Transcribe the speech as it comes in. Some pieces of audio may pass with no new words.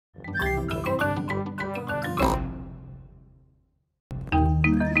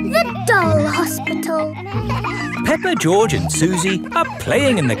Doll hospital. Peppa, George and Suzy are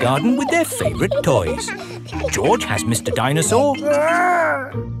playing in the garden with their favourite toys. George has Mr. Dinosaur,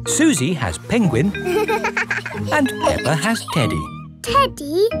 Suzy has Penguin and Peppa has Teddy.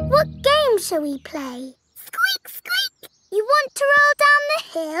 Teddy, what game shall we play? Squeak, squeak. You want to roll down the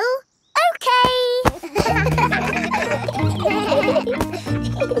hill? OK.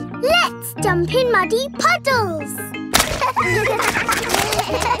 Let's jump in muddy puddles.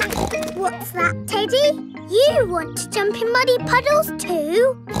 What's that, Teddy? You want to jump in muddy puddles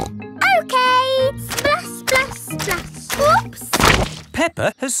too? OK. Splash, splash, splash. Whoops.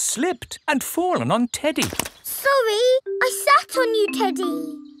 Peppa has slipped and fallen on Teddy. Sorry, I sat on you,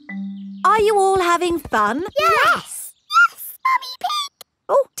 Teddy. Are you all having fun? Yes. Yes, Mummy Pig.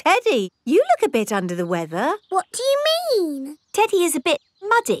 Oh, Teddy, you look a bit under the weather. What do you mean? Teddy is a bit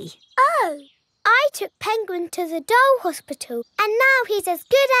muddy. Oh, I took Penguin to the doll hospital and now he's as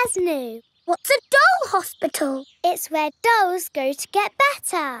good as new. What's a doll hospital? It's where dolls go to get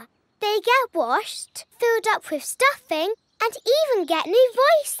better. They get washed, filled up with stuffing and even get new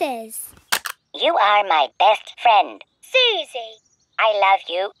voices. You are my best friend. Suzy. I love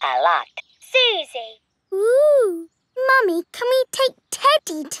you a lot. Suzy. Ooh. Mummy, can we take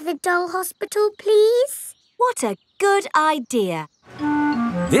Teddy to the doll hospital, please? What a good idea.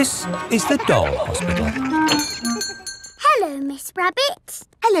 This is the doll hospital. Hello, Miss Rabbit.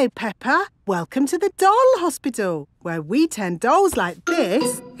 Hello, Peppa. Welcome to the doll hospital, where we turn dolls like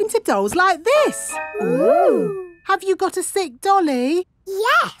this into dolls like this. Ooh. Have you got a sick dolly?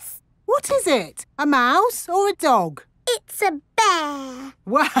 Yes. What is it? A mouse or a dog? It's a bear.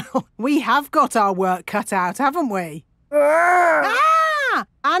 Well, we have got our work cut out, haven't we? Ah!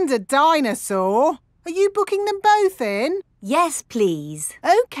 And a dinosaur. Are you booking them both in? Yes, please.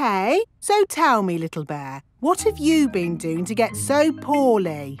 OK. So tell me, little bear, what have you been doing to get so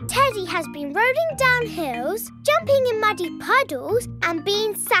poorly? Teddy has been rolling down hills, jumping in muddy puddles and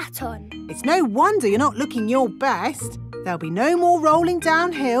being sat on. It's no wonder you're not looking your best. There'll be no more rolling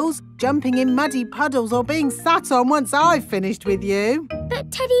down hills, jumping in muddy puddles or being sat on once I've finished with you.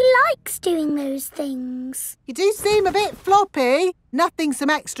 But Teddy likes doing those things. You do seem a bit floppy. Nothing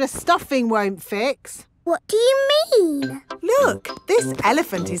some extra stuffing won't fix. What do you mean? Look, this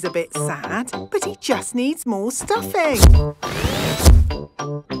elephant is a bit sad, but he just needs more stuffing.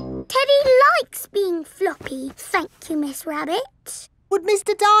 Teddy likes being floppy, thank you, Miss Rabbit. Would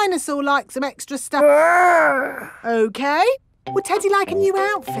Mr. Dinosaur like some extra stuff? OK. Would Teddy like a new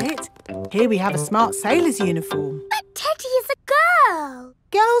outfit? Here we have a smart sailor's uniform. But Teddy is a girl.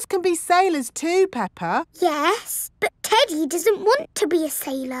 Girls can be sailors too, Peppa. Yes, but Teddy doesn't want to be a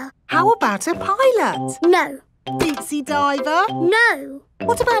sailor. How about a pilot? No. Deep-sea diver? No.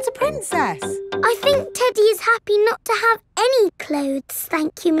 What about a princess? I think Teddy is happy not to have any clothes,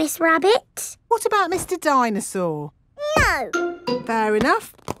 thank you, Miss Rabbit. What about Mr. Dinosaur? No. Fair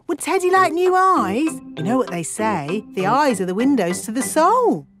enough. Would Teddy like new eyes? You know what they say, the eyes are the windows to the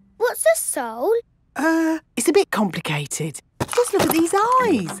soul. What's a soul? It's a bit complicated. Just look at these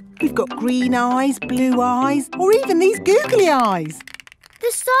eyes. We've got green eyes, blue eyes, or even these googly eyes.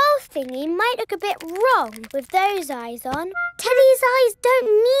 The soul thingy might look a bit wrong with those eyes on. Teddy's eyes don't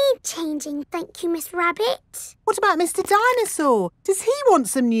need changing, thank you, Miss Rabbit. What about Mr. Dinosaur? Does he want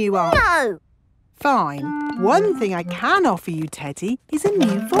some new eyes? No. Fine. One thing I can offer you, Teddy, is a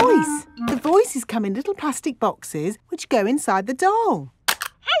new voice. The voices come in little plastic boxes which go inside the doll.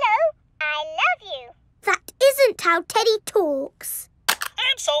 Hello, I love you. That isn't how Teddy talks.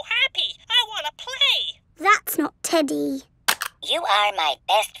 I'm so happy. I want to play. That's not Teddy. You are my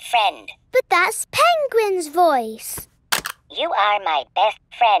best friend. But that's Penguin's voice. You are my best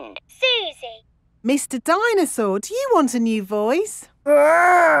friend. Suzy. Mr. Dinosaur, do you want a new voice?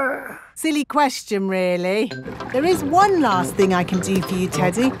 Silly question, really. There is one last thing I can do for you,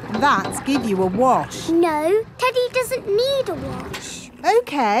 Teddy, and that's give you a wash. No, Teddy doesn't need a wash.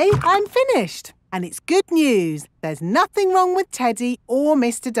 OK, I'm finished. And it's good news. There's nothing wrong with Teddy or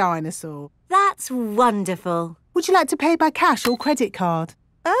Mr. Dinosaur. That's wonderful. Would you like to pay by cash or credit card?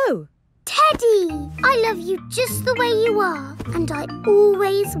 Oh. Teddy, I love you just the way you are, and I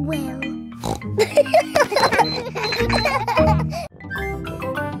always will.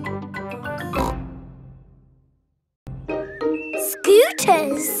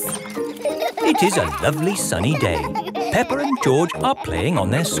 Scooters! It is a lovely sunny day. Peppa and George are playing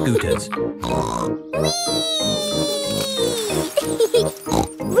on their scooters.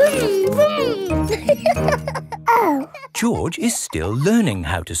 Vroom, vroom. Oh. George is still learning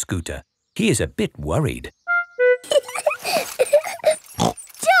how to scooter. He is a bit worried.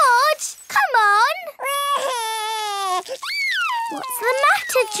 George, come on! What's the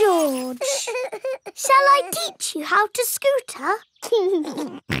matter, Shall I teach you how to scooter?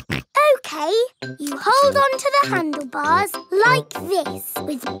 OK, you hold on to the handlebars like this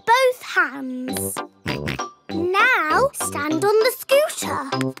with both hands. Now stand on the scooter.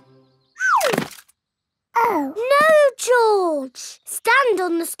 Oh. No, George. Stand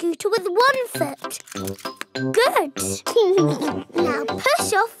on the scooter with one foot. Good. Now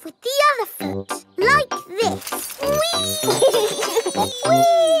push off with the other foot, like this. Whee!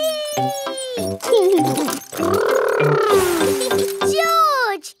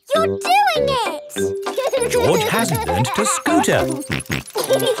 George, you're doing it! George has learned to scooter.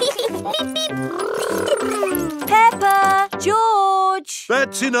 Peppa! George!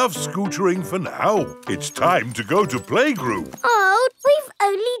 That's enough scootering for now. It's time to go to playgroup. Oh, we've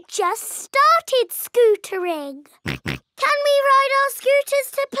only just started scootering. Can we ride our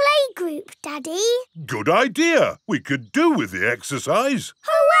scooters to playgroup, Daddy? Good idea. We could do with the exercise.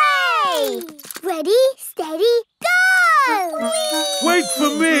 Hooray! Ready, steady, go! Wait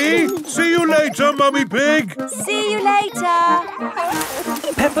for me. See you later, Mummy Pig. See you later!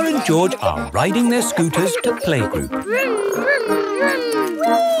 Peppa and George are riding their scooters to playgroup. Vroom, vroom, vroom.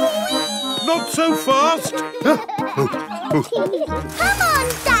 Not so fast. Come on,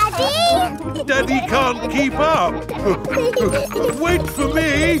 Daddy! Daddy can't keep up. Wait for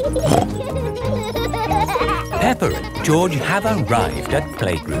me. Peppa and George have arrived at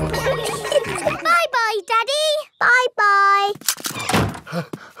playgroup. Bye-bye, Daddy. Bye-bye.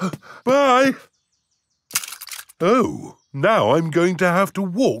 Bye. Oh, now I'm going to have to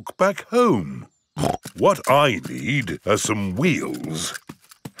walk back home. What I need are some wheels.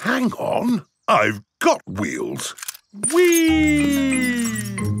 Hang on, I've got wheels. Whee!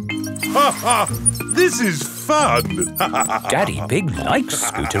 Ha ha! This is fun! Daddy Pig likes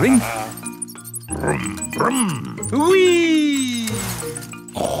scootering. Brum, brum. Whee!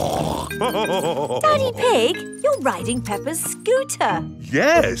 Daddy Pig, you're riding Peppa's scooter.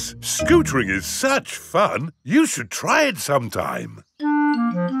 Yes, scootering is such fun. You should try it sometime.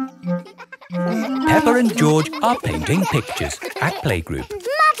 Peppa and George are painting pictures at playgroup.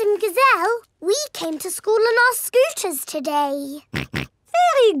 Madam Gazelle, we came to school on our scooters today.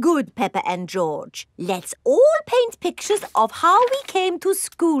 Very good, Peppa and George. Let's all paint pictures of how we came to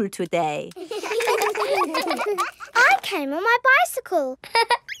school today. I came on my bicycle.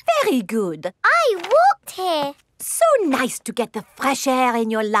 Very good. I walked here. So nice to get the fresh air in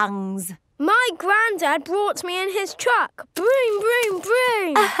your lungs. My granddad brought me in his truck. Broom, broom,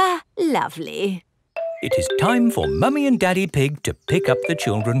 broom. Lovely. It is time for Mummy and Daddy Pig to pick up the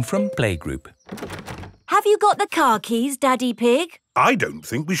children from playgroup. Have you got the car keys, Daddy Pig? I don't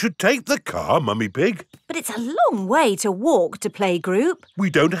think we should take the car, Mummy Pig. But it's a long way to walk to playgroup. We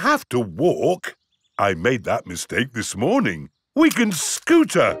don't have to walk. I made that mistake this morning. We can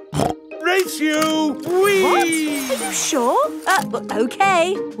scooter. Race you! Whee! What? Are you sure?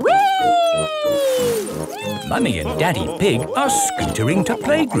 OK. Whee! Mummy and Daddy Pig are scootering to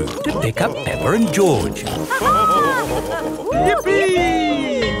playgroup to pick up Peppa and George. Yippee!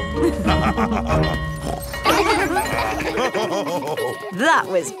 That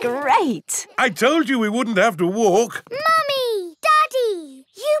was great. I told you we wouldn't have to walk. Mummy! Daddy!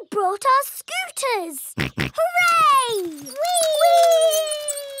 You brought our scooters! Hooray! Whee!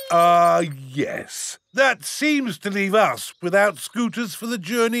 Yes. That seems to leave us without scooters for the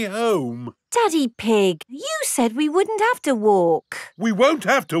journey home. Daddy Pig, you said we wouldn't have to walk. We won't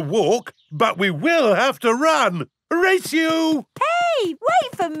have to walk, but we will have to run. Race you! Hey,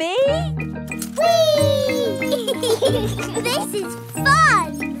 wait for me. Whee! This is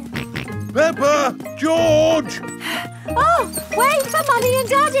fun! Peppa! George! Oh, wait for Mummy and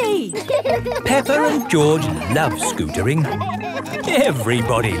Daddy. Peppa and George love scootering.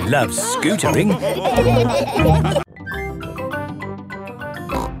 Everybody loves scootering.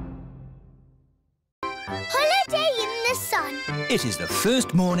 Holiday in the sun. It is the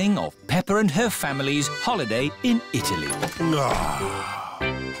first morning of Peppa and her family's holiday in Italy.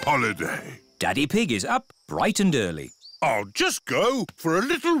 Holiday. Daddy Pig is up bright and early. I'll just go for a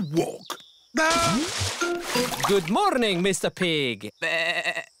little walk. Good morning, Mr. Pig.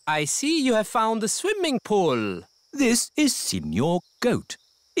 I see you have found the swimming pool. This is Signor Goat.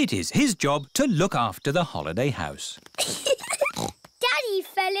 It is his job to look after the holiday house. Daddy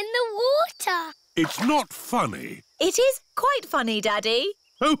fell in the water. It's not funny. It is quite funny, Daddy.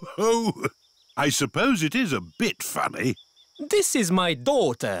 Ho, ho. I suppose it is a bit funny. This is my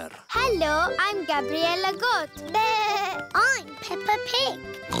daughter. Hello, I'm Gabriella Goat. I'm Peppa Pig.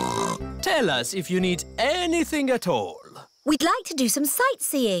 Tell us if you need anything at all. We'd like to do some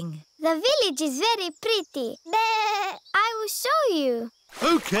sightseeing. The village is very pretty. I will show you.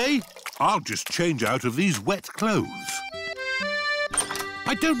 OK, I'll just change out of these wet clothes.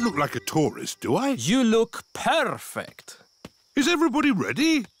 I don't look like a tourist, do I? You look perfect. Is everybody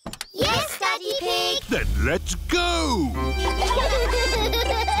ready? Yes, Daddy Pig! Then let's go!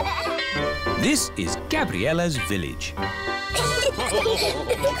 This is Gabriella's village.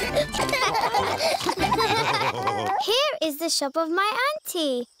 Here is the shop of my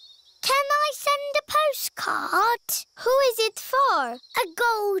auntie. Can I send a postcard? Who is it for? A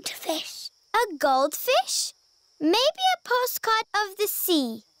goldfish. A goldfish? Maybe a postcard of the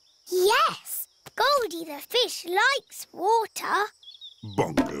sea. Yes, Goldie the fish likes water.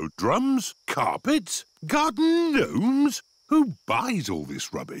 Bongo drums, carpets, garden gnomes. Who buys all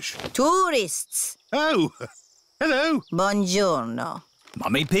this rubbish? Tourists. Oh, hello. Buongiorno.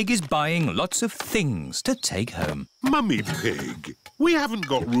 Mummy Pig is buying lots of things to take home. Mummy Pig, we haven't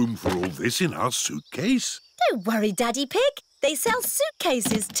got room for all this in our suitcase. Don't worry, Daddy Pig. They sell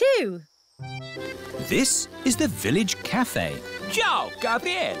suitcases too. This is the village cafe. Ciao,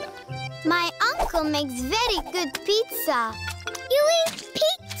 Gabriella. My uncle makes very good pizza. You eat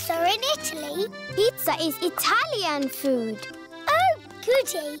pizza in Italy? Pizza is Italian food. Oh,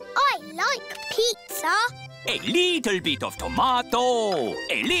 goody. I like pizza. A little bit of tomato,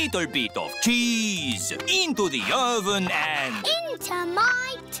 a little bit of cheese, into the oven and... Into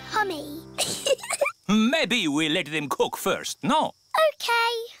my tummy. Maybe we'll let them cook first, no? OK.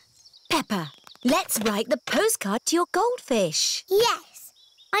 Peppa, let's write the postcard to your goldfish. Yes.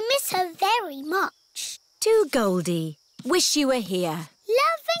 I miss her very much. To Goldie. Wish you were here.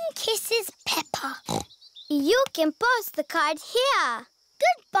 Love and kisses, Peppa. You can post the card here.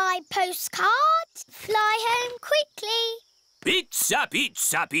 Goodbye, postcard. Fly home quickly. Pizza,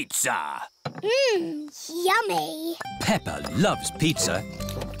 pizza, pizza. Yummy. Peppa loves pizza.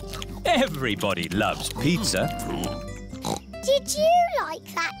 Everybody loves pizza. Did you like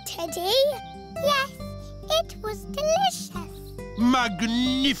that, Teddy? Yes, it was delicious.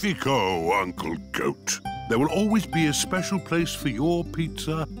 Magnifico, Uncle Goat. There will always be a special place for your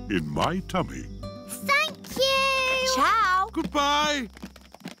pizza in my tummy. Thank you. Ciao. Goodbye.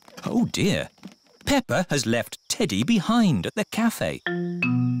 Oh dear. Peppa has left Teddy behind at the cafe.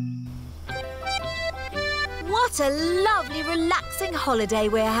 What a lovely, relaxing holiday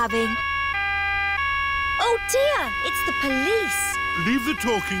we're having. Oh dear, it's the police. Leave the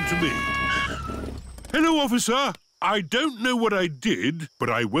talking to me. Hello, officer. I don't know what I did,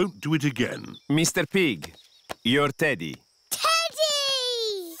 but I won't do it again. Mr. Pig, you're Teddy.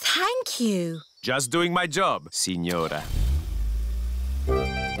 Teddy! Thank you. Just doing my job, signora.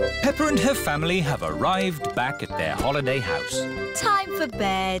 Peppa and her family have arrived back at their holiday house. Time for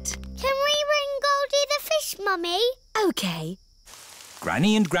bed. Can we ring Goldie the fish, Mummy? OK.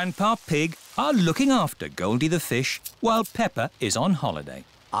 Granny and Grandpa Pig are looking after Goldie the fish while Peppa is on holiday.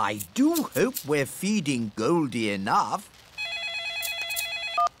 I do hope we're feeding Goldie enough.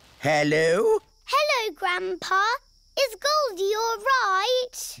 Hello? Hello, Grandpa. Is Goldie all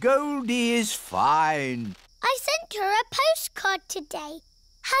right? Goldie is fine. I sent her a postcard today.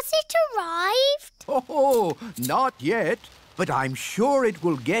 Has it arrived? Oh, not yet, but I'm sure it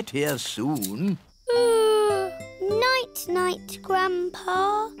will get here soon. Night-night,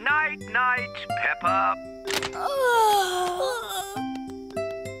 Grandpa. Night-night, Peppa.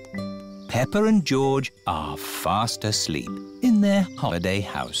 Peppa and George are fast asleep in their holiday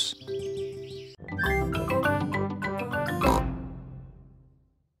house.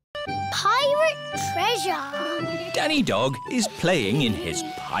 Pirate treasure. Danny Dog is playing in his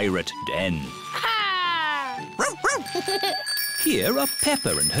pirate den. Here are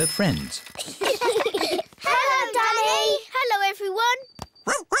Peppa and her friends. Hello, Danny. Hello, everyone.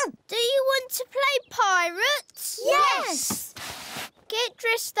 Do you want to play pirates? Yes. Get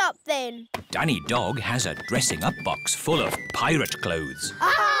dressed up, then. Danny Dog has a dressing-up box full of pirate clothes.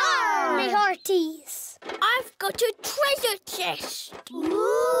 Me hearties. I've got a treasure chest.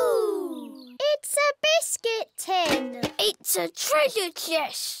 Ooh. It's a biscuit tin. It's a treasure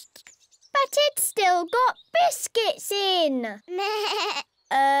chest. But it's still got biscuits in.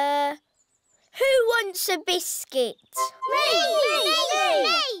 Who wants a biscuit? Me.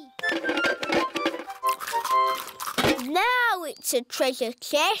 Now it's a treasure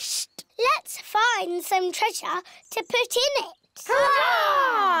chest. Let's find some treasure to put in it.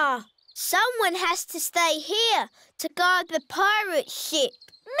 Hurrah! Someone has to stay here to guard the pirate ship.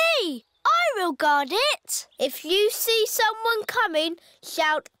 Me! I will guard it. If you see someone coming,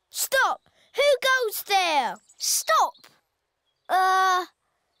 shout, "Stop! Who goes there?" Stop!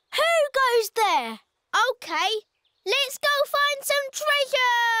 Who goes there? OK, let's go find some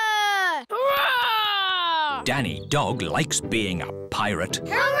treasure! Hurrah! Danny Dog likes being a pirate.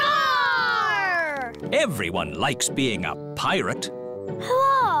 Hurrah! Everyone likes being a pirate.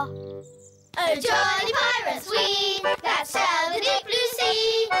 Hurrah! Oh, jolly pirates we, that sail the deep blue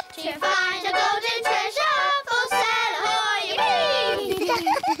sea, to find a golden treasure, full sail ahoy!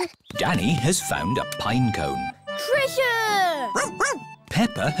 Danny has found a pine cone. Treasure!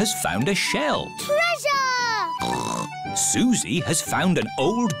 Peppa has found a shell. Treasure! Suzy has found an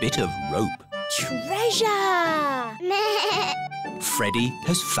old bit of rope. Treasure! Freddie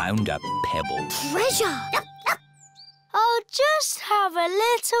has found a pebble. Treasure! I'll just have a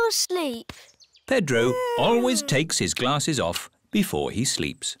little sleep. Pedro always takes his glasses off before he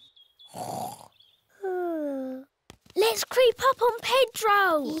sleeps. Let's creep up on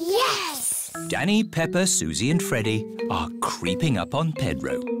Pedro. Yes! Danny, Peppa, Suzy and Freddie are creeping up on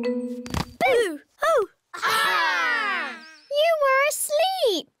Pedro. Boo! Oh! Ah! You were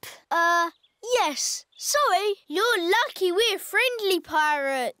asleep. Yes. Sorry. You're lucky we're friendly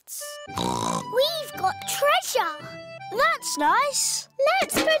pirates. We've got treasure. That's nice.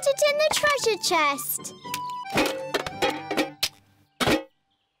 Let's put it in the treasure chest.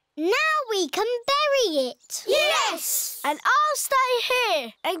 Now we can bury it. Yes! And I'll stay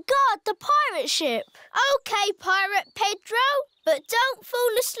here and guard the pirate ship. OK, Pirate Pedro, but don't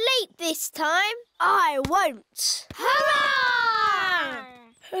fall asleep this time. I won't. Hurrah!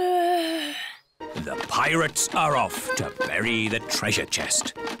 The pirates are off to bury the treasure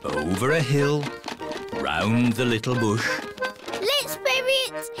chest. Over a hill, round the little bush. Let's bury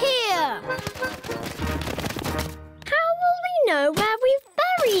it here. How will we know where we've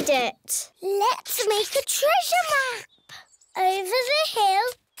buried it? Let's make a treasure map. Over the hill,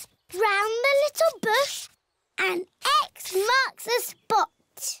 round the little bush, and X marks the spot.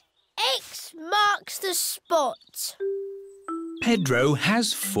 X marks the spot. Pedro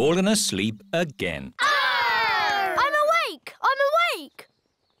has fallen asleep again. Oh! I'm awake!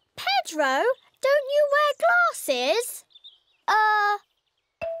 Pedro, don't you wear glasses?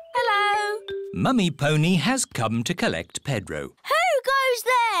 Hello? Mummy Pony has come to collect Pedro. Who goes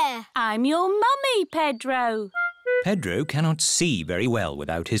there? I'm your mummy, Pedro. Pedro cannot see very well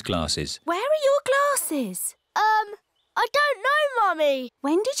without his glasses. Where are your glasses? I don't know, Mummy.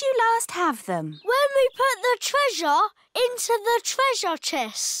 When did you last have them? When we put the treasure into the treasure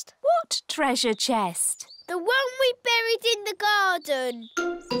chest. What treasure chest? The one we buried in the garden.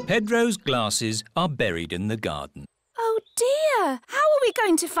 Pedro's glasses are buried in the garden. Oh dear! How are we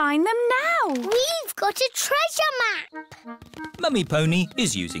going to find them now? We've got a treasure map. Mummy Pony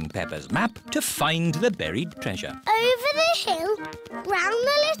is using Peppa's map to find the buried treasure. Over the hill, round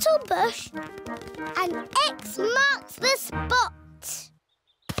the little bush, and X marks the spot.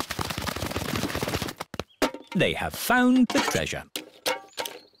 They have found the treasure.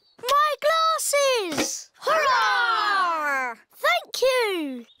 My glasses! Hurrah! Thank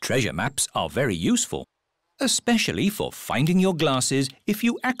you! Treasure maps are very useful, especially for finding your glasses if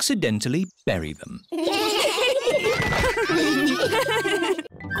you accidentally bury them.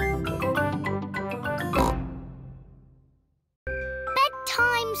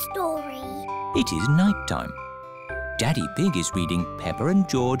 Bedtime story. It is night time. Daddy Pig is reading Peppa and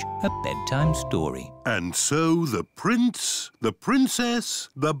George a bedtime story. And so the prince, the princess,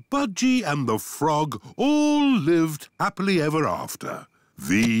 the budgie and the frog all lived happily ever after.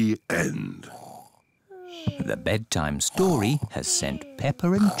 The end. The bedtime story has sent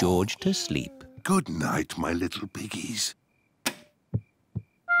Peppa and George to sleep. Good night, my little piggies.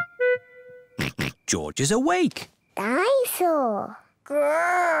 George is awake. Dinosaur.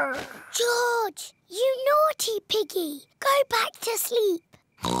 Grrr. George, you naughty piggy. Go back to sleep.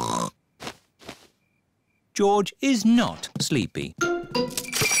 George is not sleepy. George!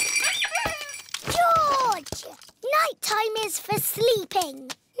 Nighttime is for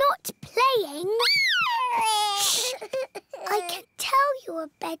sleeping, not playing. I can tell you a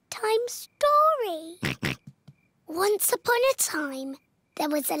bedtime story. Once upon a time, there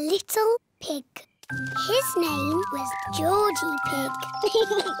was a little pig. His name was Georgie Pig.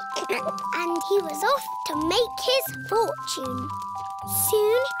 And he was off to make his fortune.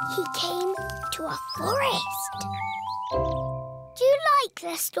 Soon he came to a forest. Do you like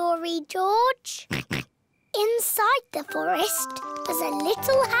the story, George? Inside the forest was a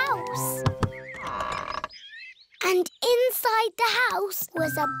little house. And inside the house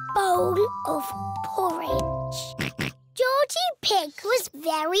was a bowl of porridge. Georgie Pig was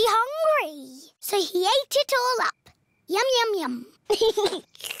very hungry, so he ate it all up. Yum, yum, yum.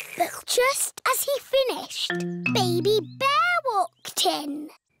 But just as he finished, Baby Bear walked in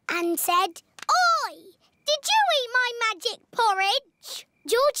and said, "Oi, did you eat my magic porridge?"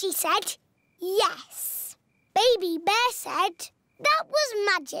 Georgie said, "Yes." Baby Bear said, That was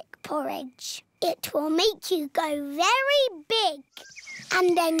magic porridge. It will make you go very big.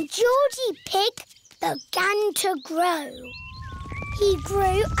 And then Georgie Pig began to grow. He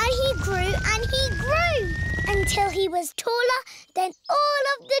grew and he grew and he grew until he was taller than all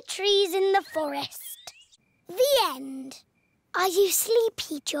of the trees in the forest. The end. Are you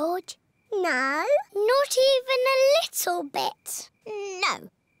sleepy, George? No. Not even a little bit? No.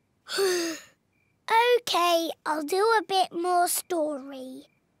 OK, I'll do a bit more story.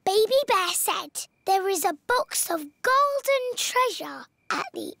 Baby Bear said there is a box of golden treasure at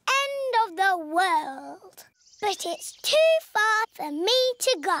the end of the world. But it's too far for me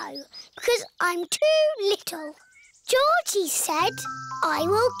to go because I'm too little. Georgie said, I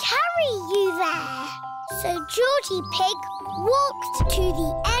will carry you there. So Georgie Pig walked to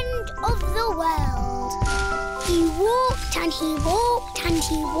the end of the world. He walked and he walked and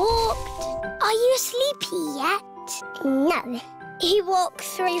he walked. Are you sleepy yet? No. He walked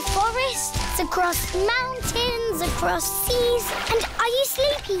through forests, across mountains, across seas. And are you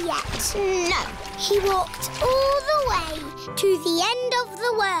sleepy yet? No. He walked all the way to the end of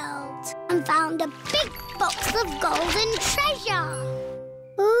the world and found a big box of golden treasure.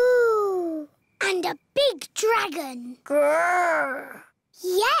 Ooh. And a big dragon. Grrr.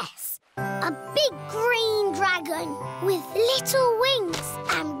 Yes, a big green dragon with little wings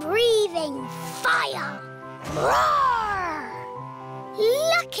and breathing fire. Roar!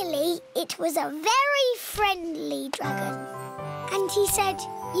 Luckily, it was a very friendly dragon. And he said,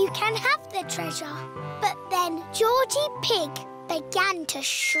 you can have the treasure. But then Georgie Pig began to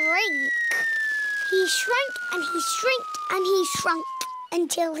shrink. He shrank and he shrinked and he shrunk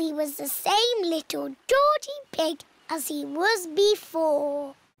until he was the same little Georgie Pig as he was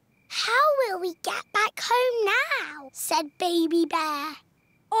before. How will we get back home now? Said Baby Bear.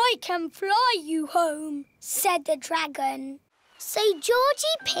 I can fly you home, said the dragon. So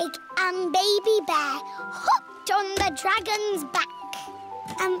Georgie Pig and Baby Bear hopped on the dragon's back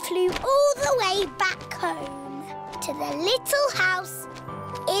and flew all the way back home to the little house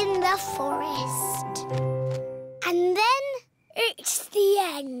in the forest. And then it's the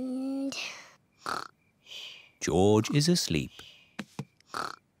end. George is asleep.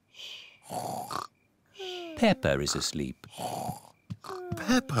 Peppa is asleep.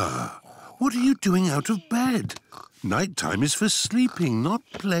 Peppa, what are you doing out of bed? Night-time is for sleeping, not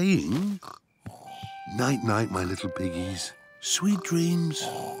playing. Night-night, my little piggies. Sweet dreams.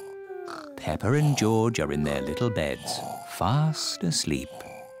 Peppa and George are in their little beds, fast asleep.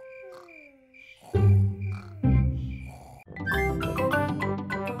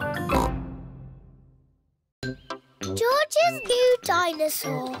 George's new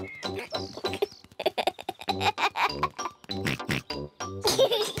dinosaur.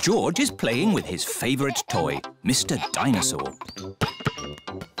 George is playing with his favourite toy, Mr. Dinosaur.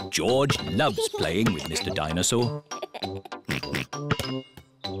 George loves playing with Mr. Dinosaur.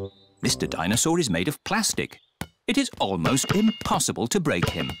 Mr. Dinosaur is made of plastic. It is almost impossible to break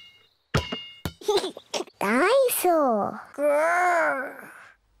him. Dinosaur. Grrr.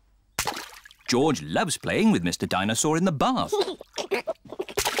 George loves playing with Mr. Dinosaur in the bath.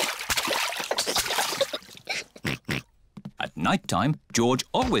 At night time, George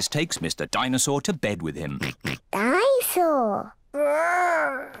always takes Mr. Dinosaur to bed with him. Dinosaur.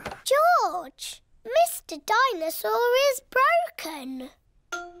 Grrr. George, Mr. Dinosaur is broken.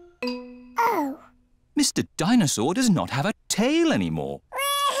 Oh. Mr. Dinosaur does not have a tail anymore.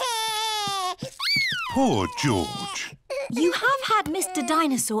 Poor George. You have had Mr.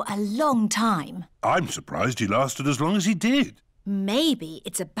 Dinosaur a long time. I'm surprised he lasted as long as he did. Maybe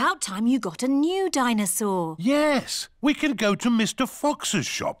it's about time you got a new dinosaur. Yes, we can go to Mr. Fox's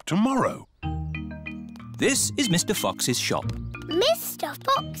shop tomorrow. This is Mr. Fox's shop. Mr.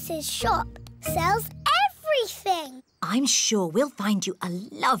 Fox's shop sells everything. I'm sure we'll find you a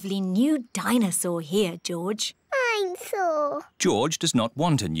lovely new dinosaur here, George. Dinosaur. George does not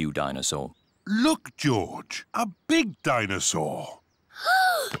want a new dinosaur. Look, George, a big dinosaur.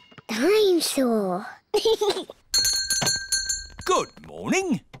 Dinosaur. Good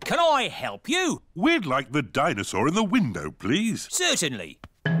morning. Can I help you? We'd like the dinosaur in the window, please. Certainly.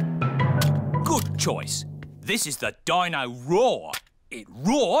 Good choice. This is the Dino Roar. It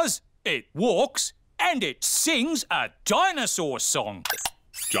roars, it walks, and it sings a dinosaur song.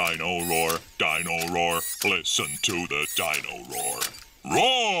 Dino roar, listen to the dino roar.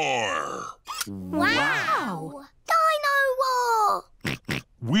 Roar! Wow! Dino Roar!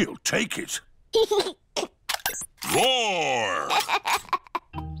 We'll take it. Roar!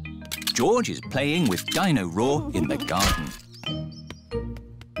 George is playing with Dino Roar in the garden.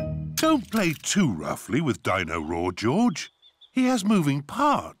 Don't play too roughly with Dino Roar, George. He has moving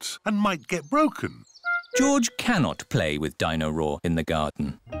parts and might get broken. George cannot play with Dino Roar in the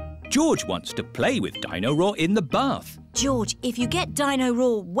garden. George wants to play with Dino Roar in the bath. George, if you get Dino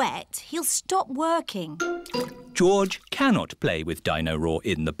Roar wet, he'll stop working. George cannot play with Dino Roar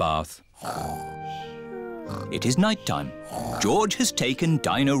in the bath. It is night time. George has taken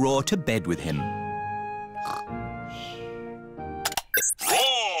Dino Roar to bed with him.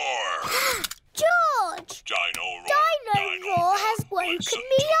 Roar! George! Dino Roar! Dino Roar has woken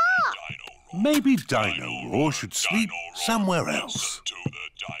me up. Maybe Dino Roar should sleep somewhere else.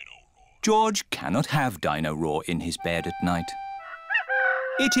 George cannot have Dino Roar in his bed at night.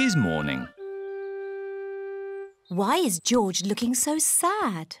 It is morning. Why is George looking so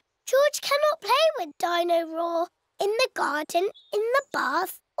sad? George cannot play with Dino Roar in the garden, in the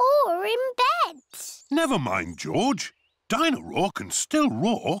bath or in bed. Never mind, George. Dino Roar can still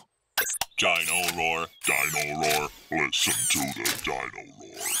roar. Dino Roar, listen to the Dino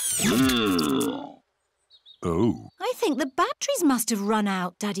Roar. Oh. I think the batteries must have run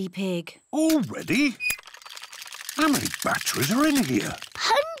out, Daddy Pig. Already? How many batteries are in here?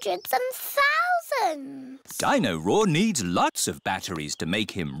 Hundreds and thousands. Dino Roar needs lots of batteries to make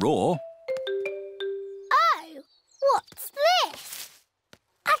him roar. Oh, what's this?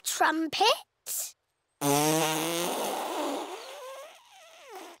 A trumpet?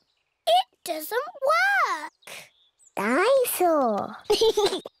 It doesn't work. Dinosaur.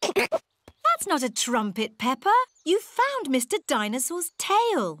 That's not a trumpet, Peppa. You found Mr. Dinosaur's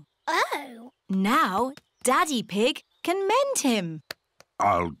tail. Oh. Now, Daddy Pig can mend him.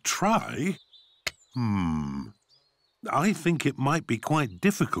 I'll try. I think it might be quite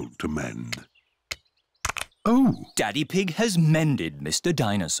difficult to mend. Oh! Daddy Pig has mended Mr.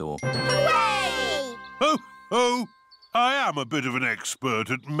 Dinosaur. Hooray! Oh! I am a bit of an expert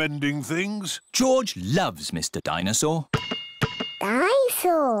at mending things. George loves Mr. Dinosaur.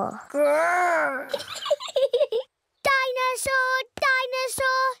 Dinosaur. Dinosaur,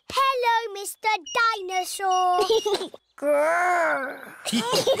 dinosaur. Hello, Mr. Dinosaur.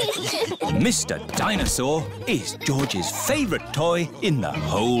 Mr. Dinosaur is George's favourite toy in the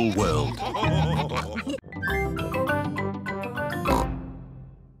whole world.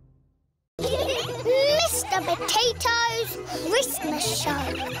 Mr. Potato's Christmas show.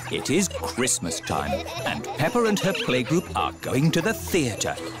 It is Christmas time and Peppa and her playgroup are going to the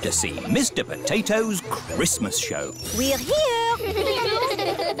theatre to see Mr. Potato's Christmas show. We're here.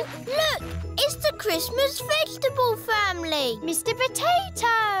 Look, it's the Christmas vegetable family. Mr.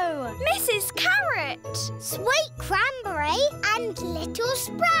 Potato. Mrs. Carrot. Sweet Cranberry and Little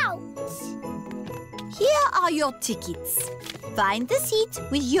Sprouts. Here are your tickets. Find the seat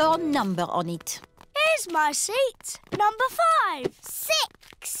with your number on it. Here's my seat. Number 5.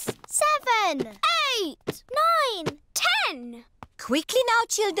 6. 7. 8. 9. 10. Quickly now,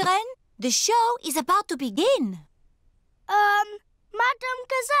 children. The show is about to begin. Madam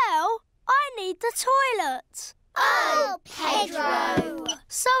Gazelle, I need the toilet. Oh, Pedro.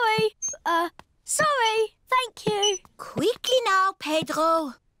 Sorry. Thank you. Quickly now,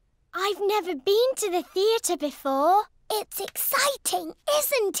 Pedro. I've never been to the theatre before. It's exciting,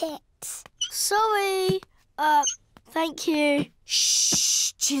 isn't it? Sorry. Thank you.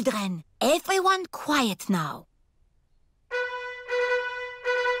 Shh, children. Everyone quiet now.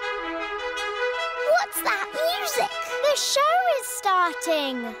 What's that music? The show is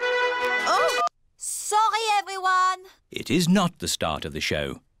starting. Oh, sorry, everyone. It is not the start of the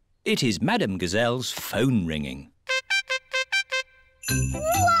show. It is Madame Gazelle's phone ringing.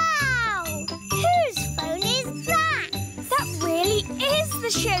 Wow! Whose phone is that? That really is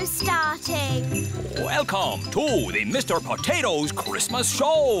the show starting. Welcome to the Mr. Potato's Christmas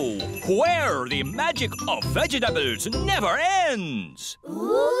show, where the magic of vegetables never ends.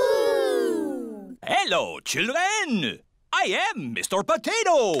 Ooh! Hello, children. I am Mr.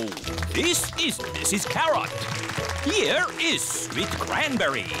 Potato. This is Mrs. Carrot. Here is Sweet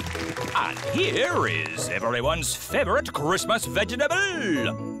Cranberry. And here is everyone's favourite Christmas vegetable,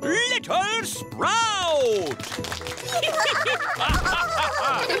 Little Sprout.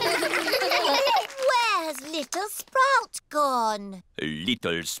 Where's Little Sprout gone?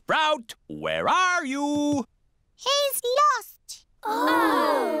 Little Sprout, where are you? He's lost.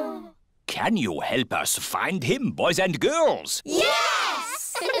 Oh! Can you help us find him, boys and girls?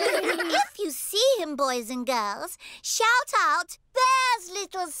 Yes! If you see him, boys and girls, shout out, "There's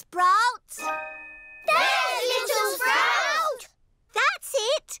Little Sprout!" There's Little Sprout! That's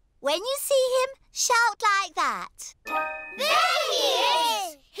it. When you see him, shout like that. There he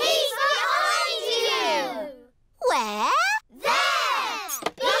is! He's behind you! Where? There!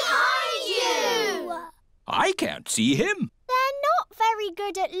 Behind you! I can't see him. Then very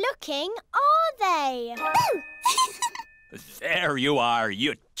good at looking, are they? There you are,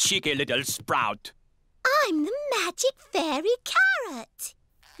 you cheeky little sprout. I'm the magic fairy carrot.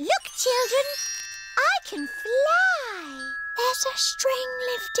 Look, children, I can fly. There's a string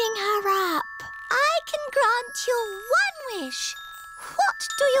lifting her up. I can grant you one wish. What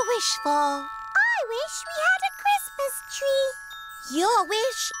do you wish for? I wish we had a Christmas tree. Your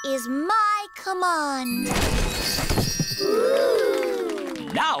wish is my command.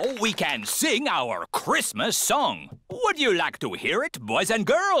 Now we can sing our Christmas song. Would you like to hear it, boys and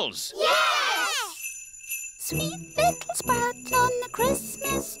girls? Yes! Sweet little sprout on the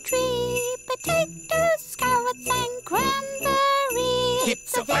Christmas tree, potatoes, carrots and cranberries.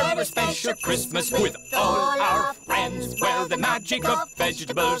 It's a very special Christmas with all our friends, where the magic of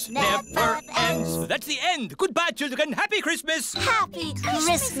vegetables never ends. That's the end. Goodbye, children. Happy Christmas. Happy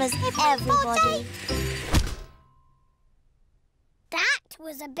Christmas, everybody. That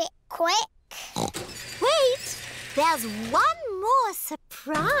was a bit quick. Wait, there's one more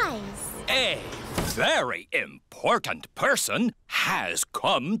surprise. A very important person has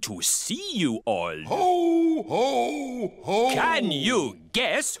come to see you all. Ho, ho, ho. Can you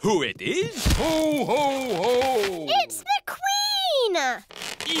guess who it is? Ho, ho, ho. It's the Queen!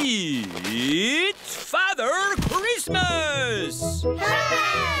 It's Father Christmas! Hooray!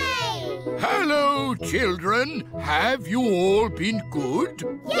 Hello, children. Have you all been good?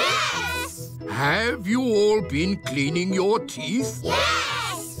 Yes! Have you all been cleaning your teeth?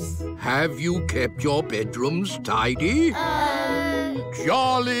 Yes! Have you kept your bedrooms tidy?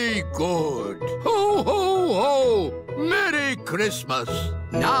 Jolly good. Ho, ho, ho. Merry Christmas.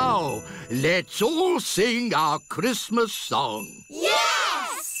 Now, let's all sing our Christmas song.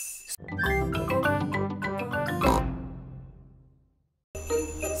 Yes!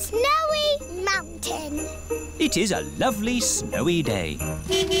 Snowy Mountain. It is a lovely snowy day.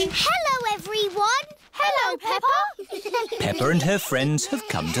 Hello, everyone. Hello, Peppa. Peppa and her friends have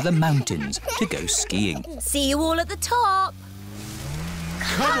come to the mountains to go skiing. See you all at the top.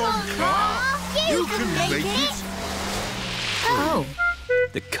 Come on, car. You can make it. Oh.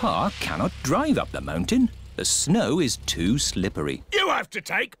 The car cannot drive up the mountain. The snow is too slippery. You have to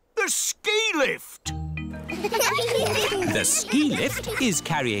take the ski lift. The ski lift is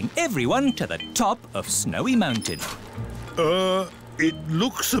carrying everyone to the top of Snowy Mountain. It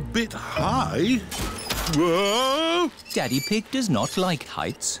looks a bit high. Whoa! Daddy Pig does not like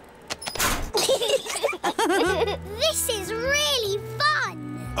heights. This is really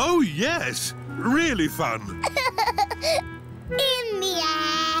fun. Oh, yes. Really fun. In the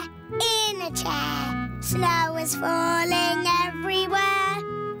air, in a chair, snow is falling everywhere.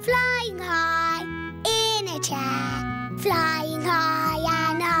 Flying high, in a chair, flying high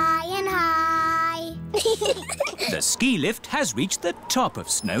and high and high. The ski lift has reached the top of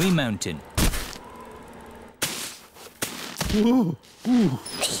Snowy Mountain.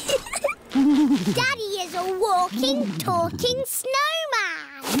 Daddy is a walking, talking snowman.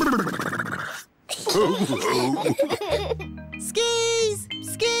 Skis!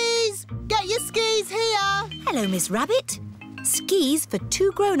 Skis! Get your skis here! Hello, Miss Rabbit. Skis for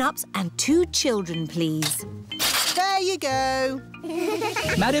 2 grown-ups and 2 children, please. There you go.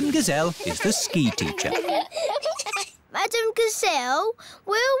 Madame Gazelle is the ski teacher. Madame Gazelle,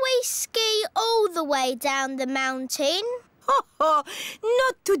 will we ski all the way down the mountain?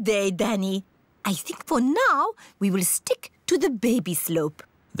 Not today, Danny. I think for now we will stick to the baby slope.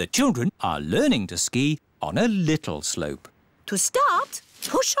 The children are learning to ski on a little slope. To start,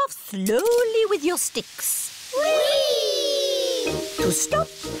 push off slowly with your sticks. Whee! To stop,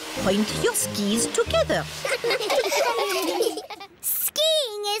 point your skis together.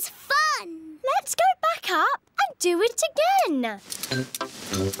 Skiing is fun. Let's go back up and do it again.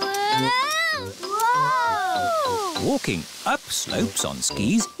 Whoa! Walking up slopes on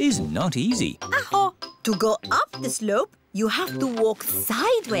skis is not easy. Aho! To go up the slope, you have to walk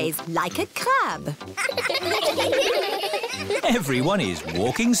sideways like a crab. Everyone is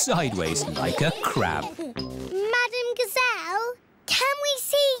walking sideways like a crab. Madame Gazelle, can we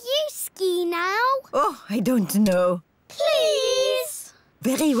see you ski now? Oh, I don't know. Please.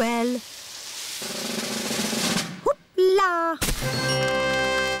 Very well. Hoopla!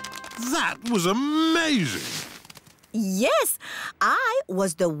 That was amazing. Yes, I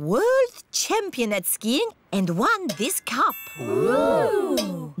was the world champion at skiing and won this cup.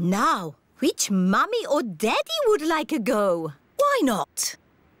 Ooh. Now, which mummy or daddy would like a go? Why not?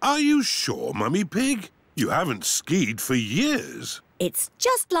 Are you sure, Mummy Pig? You haven't skied for years. It's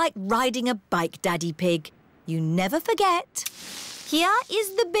just like riding a bike, Daddy Pig. You never forget. Here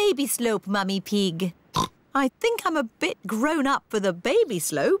is the baby slope, Mummy Pig. I think I'm a bit grown up for the baby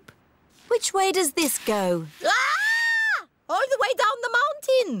slope. Which way does this go? Ah! All the way down the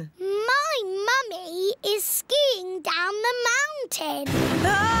mountain. My mummy is skiing down the mountain.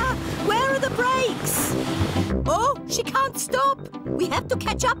 Ah! Where are the brakes? Oh, she can't stop. We have to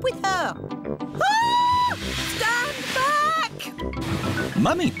catch up with her. Ah! Stand back!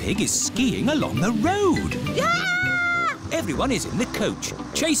 Mummy Pig is skiing along the road. Ah! Everyone is in the coach,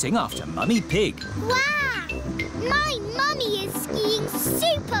 chasing after Mummy Pig. Wow! My mummy is skiing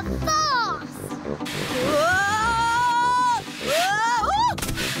super fast. Whoa! Whoa!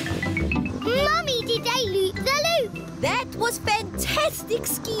 Mummy did a loop-the-loop. That was fantastic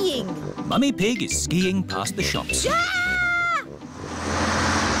skiing. Mummy Pig is skiing past the shops. Ah!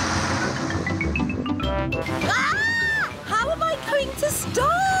 Ah! How am I going to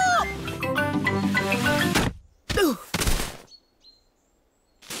stop?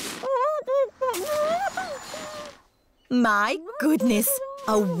 My goodness,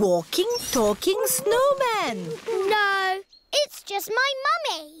 a walking, talking snowman. No, it's just my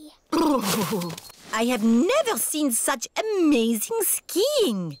mummy. I have never seen such amazing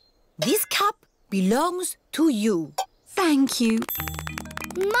skiing. This cup belongs to you. Thank you.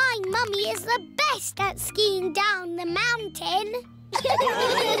 My mummy is the best at skiing down the mountain.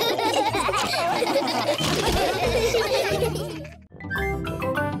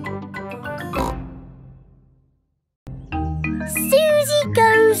 Suzy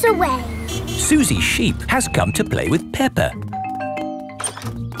goes away. Suzy Sheep has come to play with Peppa.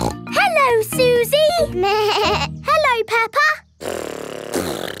 Hello, Suzy. Hello, Peppa.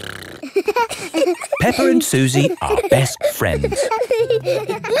 Peppa and Suzy are best friends.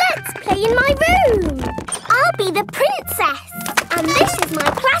 Let's play in my room. I'll be the princess. And this is my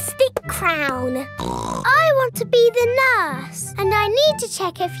plastic crown. I want to be the nurse. And I need to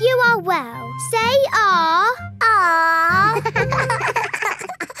check if you are well. Say ah. Ah.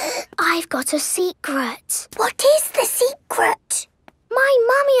 I've got a secret. What is the secret? My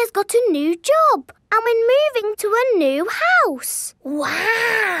mummy has got a new job. And we're moving to a new house.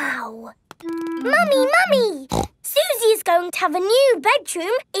 Wow. Mummy! Suzy is going to have a new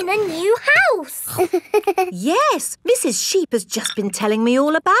bedroom in a new house. Yes, Mrs. Sheep has just been telling me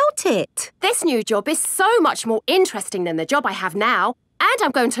all about it. This new job is so much more interesting than the job I have now. And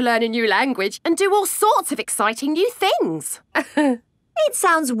I'm going to learn a new language and do all sorts of exciting new things. It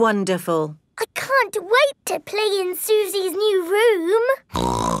sounds wonderful. I can't wait to play in Suzy's new room.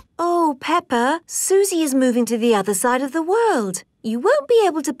 Oh, Peppa, Suzy is moving to the other side of the world. You won't be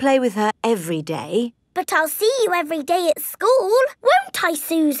able to play with her every day. But I'll see you every day at school, won't I,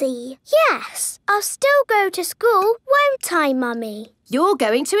 Suzy? Yes, I'll still go to school, won't I, Mummy? You're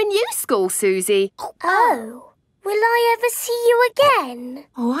going to a new school, Suzy. Oh, will I ever see you again?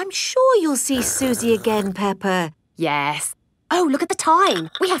 Oh, I'm sure you'll see Suzy again, Peppa. Yes. Oh, look at the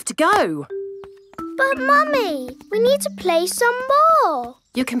time. We have to go. But, Mummy, we need to play some more.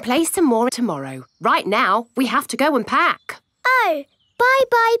 You can play some more tomorrow. Right now, we have to go and pack. Oh,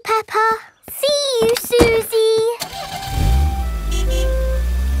 bye-bye, Peppa. See you, Suzy.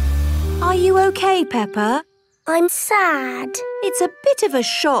 Are you okay, Peppa? I'm sad. It's a bit of a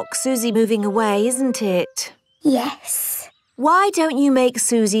shock, Suzy moving away, isn't it? Yes. Why don't you make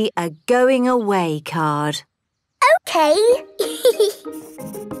Suzy a going away card? OK.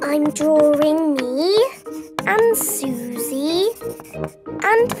 I'm drawing me and Suzy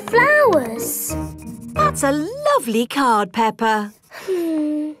and flowers. That's a lovely card, Peppa.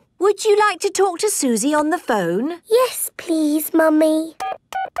 Would you like to talk to Suzy on the phone? Yes, please, Mummy.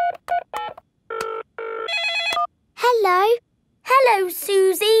 Hello. Hello,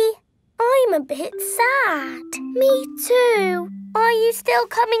 Suzy. I'm a bit sad. Me too. Are you still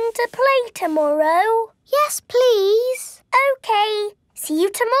coming to play tomorrow? Yes, please. OK. See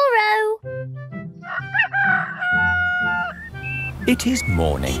you tomorrow. It is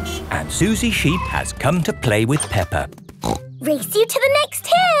morning and Suzy Sheep has come to play with Peppa. Race you to the next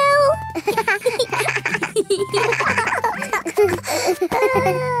hill.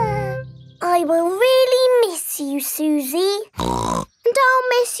 I will really miss you, Suzy. And I'll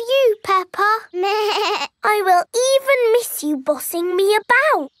miss you, Peppa. I will even miss you bossing me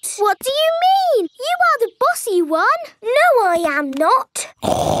about. What do you mean? You are the bossy one. No, I am not.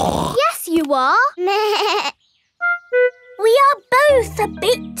 Yes, you are. We are both a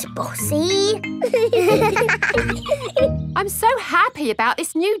bit bossy. I'm so happy about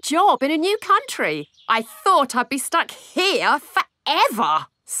this new job in a new country. I thought I'd be stuck here forever.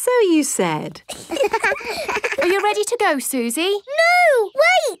 So you said. Are you ready to go, Suzy? No,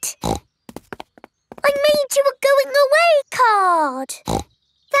 wait! I made you a going away card.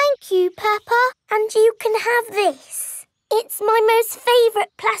 Thank you, Peppa. And you can have this. It's my most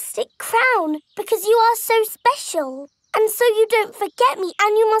favourite plastic crown because you are so special. And so you don't forget me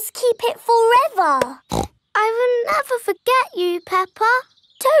and you must keep it forever. I will never forget you, Peppa.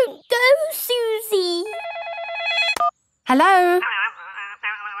 Don't go, Suzy. Hello?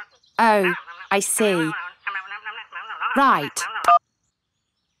 Oh, I see. Right.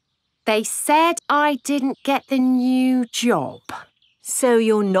 They said I didn't get the new job. So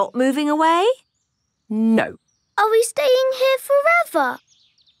you're not moving away? No. Are we staying here forever?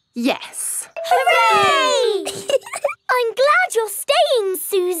 Yes. Hooray! I'm glad you're staying,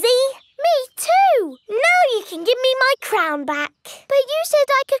 Suzy. Me too. Now you can give me my crown back. But you said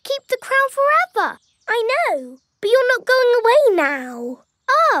I could keep the crown forever. I know, but you're not going away now.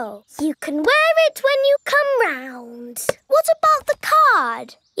 Oh, you can wear it when you come round. What about the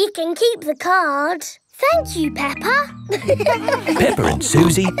card? You can keep the card. Thank you, Peppa. Peppa and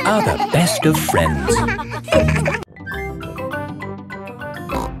Suzy are the best of friends.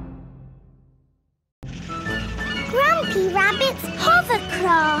 Grumpy Rabbit's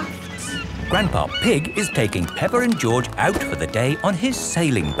hovercraft. Grandpa Pig is taking Peppa and George out for the day on his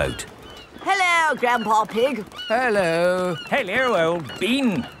sailing boat. Hello, Grandpa Pig. Hello. Hello, old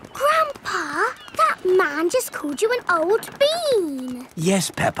bean. Grandpa, that man just called you an old bean. Yes,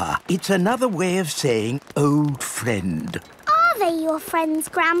 Peppa. It's another way of saying old friend. Are they your friends,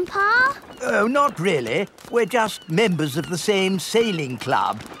 Grandpa? Oh, not really. We're just members of the same sailing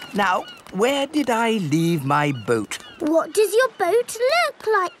club. Now, where did I leave my boat? What does your boat look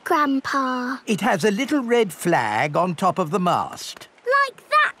like, Grandpa? It has a little red flag on top of the mast. Like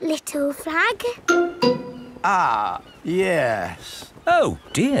that little flag? Ah, yes. Oh,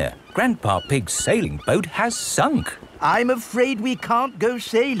 dear. Grandpa Pig's sailing boat has sunk. I'm afraid we can't go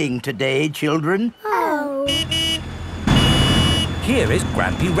sailing today, children. Oh. Here is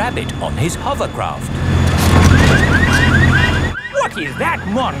Grampy Rabbit on his hovercraft. What is that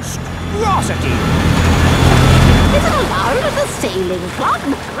monstrosity? Is it allowed at the sailing club?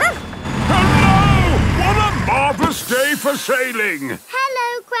 Hello! What a marvellous day for sailing!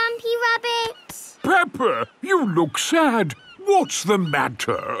 Hello, Grampy Rabbit. Peppa, you look sad. What's the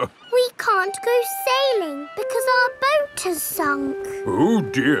matter? We can't go sailing because our boat has sunk. Oh,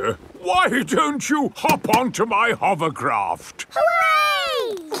 dear. Why don't you hop onto my hovercraft?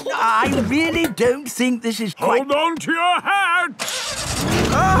 Hooray! I really don't think this is quite... Hold on to your hat!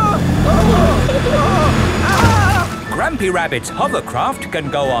 Grampy Rabbit's hovercraft can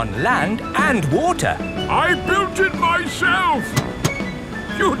go on land and water. I built it myself.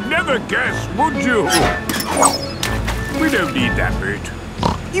 You'd never guess, would you? We don't need that bit.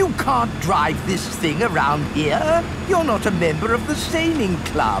 You can't drive this thing around here. You're not a member of the sailing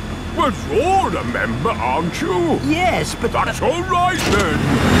club. But you're a member, aren't you? Yes, but... That's all right, then.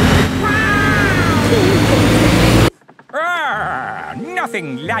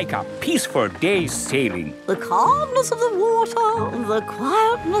 Nothing like a peaceful day's sailing. The calmness of the water, the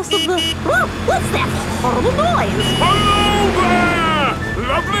quietness of the... Oh, what's that horrible noise? Hello there!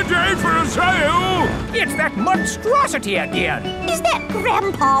 Lovely day for a sail. It's that monstrosity again. Is that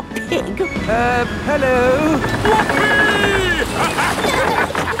Grandpa Pig? Hello?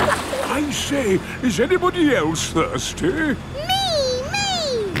 I say, is anybody else thirsty? Me!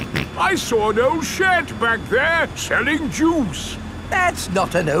 I saw an old shed back there selling juice. That's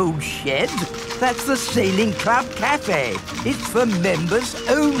not an old shed. That's the Sailing Club Cafe. It's for members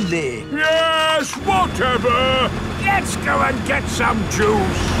only. Yes, whatever. Let's go and get some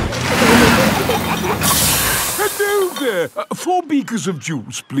juice. Hello there. 4 beakers of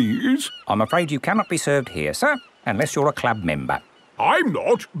juice, please. I'm afraid you cannot be served here, sir, unless you're a club member. I'm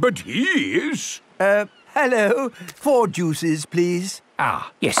not, but he is. Hello. 4 juices, please.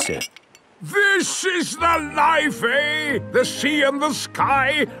 Ah, yes, sir. This is the life, eh? The sea and the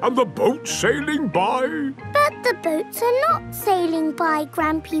sky and the boat sailing by. But the boats are not sailing by,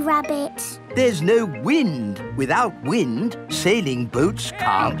 Grampy Rabbit. There's no wind. Without wind, sailing boats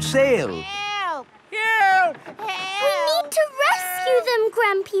can't sail. Help! Help! We need to rescue them,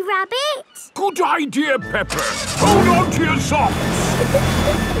 Grampy Rabbit. Good idea, Peppa. Hold on to your socks.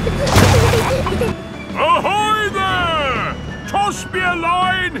 Ahoy there! Toss me a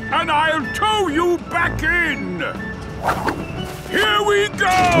line and I'll tow you back in. Here we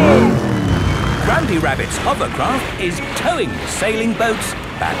go! Grampy Rabbit's hovercraft is towing the sailing boats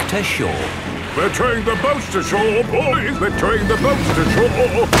back to shore. We're towing the boats to shore, boys. We're towing the boats to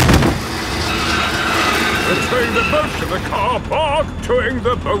shore. We're towing the boats to the car park, towing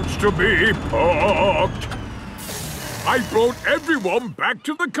the boats to be parked. I brought everyone back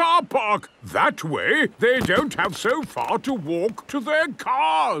to the car park. That way, they don't have so far to walk to their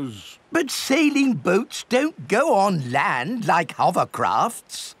cars. But sailing boats don't go on land like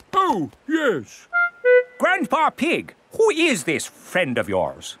hovercrafts. Oh, yes. Grandpa Pig, who is this friend of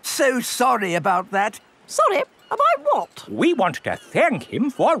yours? So sorry about that. Sorry, about what? We want to thank him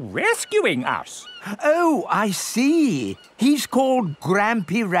for rescuing us. Oh, I see. He's called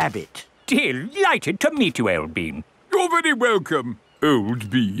Grampy Rabbit. Delighted to meet you, Old Bean. You're very welcome, Old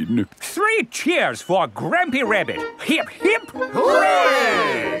Bean. 3 cheers for Grampy Rabbit. Hip, hip,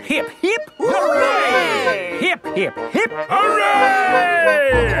 hooray! Hip, hip, hooray! Hip, hip, hip,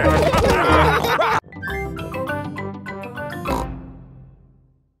 hooray!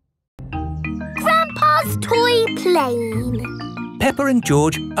 Grandpa's toy plane. Peppa and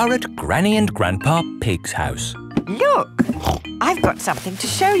George are at Granny and Grandpa Pig's house. Look, I've got something to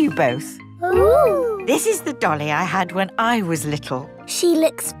show you both. Ooh. This is the dolly I had when I was little. She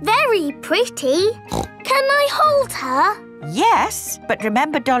looks very pretty. Can I hold her? Yes, but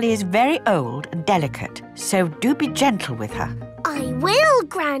remember Dolly is very old and delicate, so do be gentle with her. I will,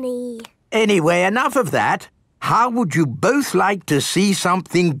 Granny. Anyway, enough of that. How would you both like to see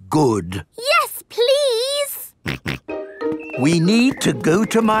something good? Yes, please. We need to go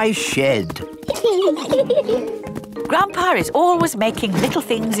to my shed. Grandpa is always making little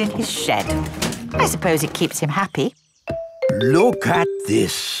things in his shed. I suppose it keeps him happy. Look at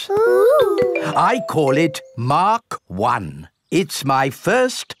this. Ooh. I call it Mark 1. It's my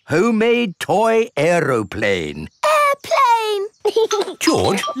first homemade toy aeroplane. Airplane.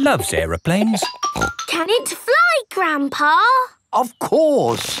 George loves aeroplanes. Can it fly, Grandpa? Of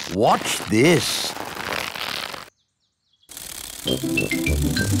course. Watch this.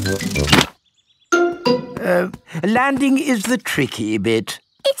 Landing is the tricky bit.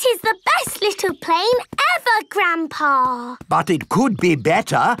 It is the best little plane ever, Grandpa. But it could be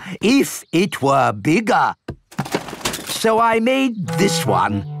better if it were bigger. So I made this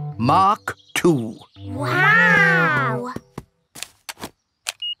one, Mark 2. Wow!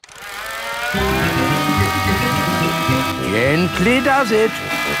 Gently does it.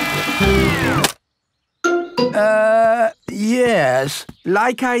 Yes.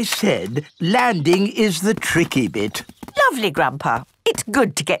 Like I said, landing is the tricky bit. Lovely, Grandpa. It's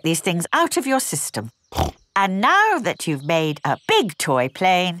good to get these things out of your system. And now that you've made a big toy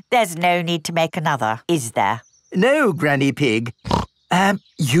plane, there's no need to make another, is there? No, Granny Pig.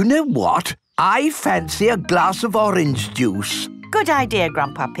 You know what? I fancy a glass of orange juice. Good idea,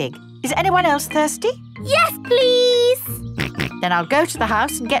 Grandpa Pig. Is anyone else thirsty? Yes, please. Then I'll go to the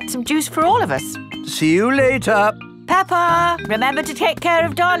house and get some juice for all of us. See you later. Peppa, remember to take care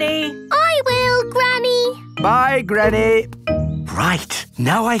of Dolly. I will, Granny. Bye, Granny. Right,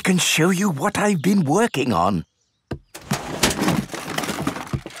 now I can show you what I've been working on.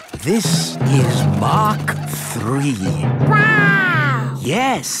 This is Mark 3. Wow!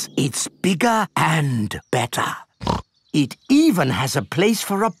 Yes, it's bigger and better. It even has a place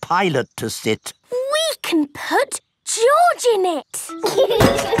for a pilot to sit. We can put George in it.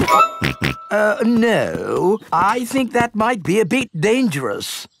 No. I think that might be a bit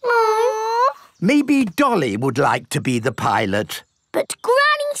dangerous. Aww. Maybe Dolly would like to be the pilot. But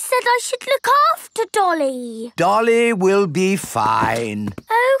Granny said I should look after Dolly. Dolly will be fine.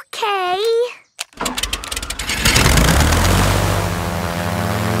 OK.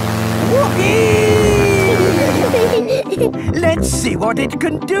 Whoopee! Let's see what it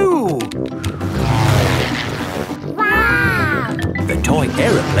can do. Wow! The toy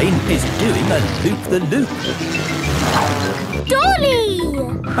aeroplane is doing a loop-the-loop. Dolly!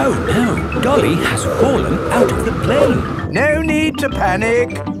 Oh no, Dolly has fallen out of the plane. No need to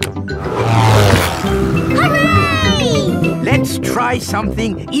panic. Hooray! Let's try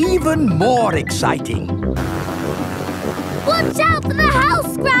something even more exciting. Watch out for the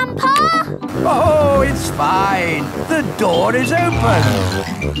house, Grandpa! Oh, it's fine. The door is open.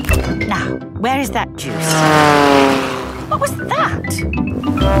 Now, where is that juice? What was that?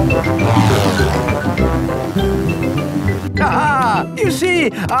 Ah, you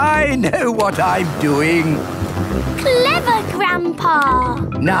see, I know what I'm doing. Clever, Grandpa.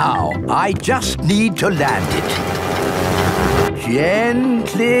 Now, I just need to land it.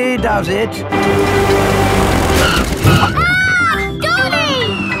 Gently does it. Ah! Dolly!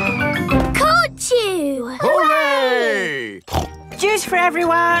 Caught you! Hooray! Juice for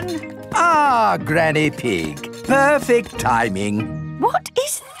everyone. Ah, Granny Pig. Perfect timing. What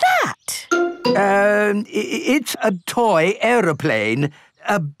is that? It's a toy aeroplane.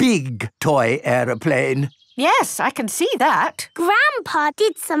 A big toy aeroplane. Yes, I can see that. Grandpa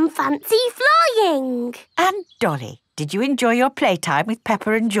did some fancy flying. And Dolly, Did you enjoy your playtime with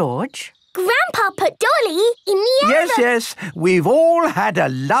Peppa and George? Grandpa put Dolly in the Yes, yes, we've all had a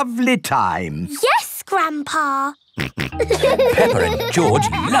lovely time. Yes, Grandpa. Peppa and George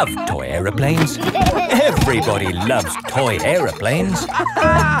love toy aeroplanes. Everybody loves toy aeroplanes.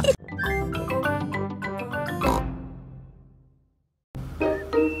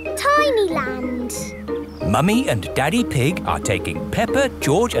 Tinyland. Mummy and Daddy Pig are taking Peppa,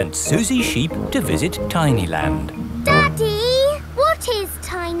 George and Suzy Sheep to visit Tinyland. Daddy, what is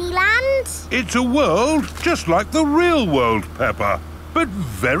Tinyland? It's a world just like the real world, Peppa, but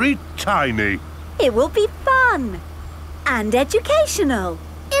very tiny. It will be fun and educational.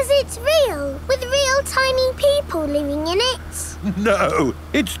 Is it real, with real tiny people living in it? No,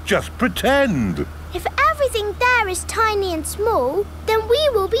 it's just pretend. If everything there is tiny and small, then we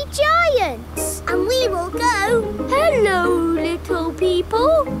will be giants. And we will go, hello, little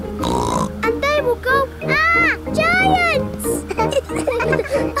people. And they will go, ah, giants!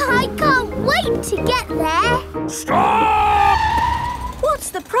 I can't wait to get there. Stop! What's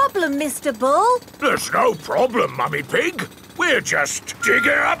the problem, Mr. Bull? There's no problem, Mummy Pig. We're just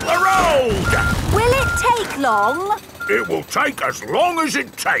digging up the road. Will it take long? It will take as long as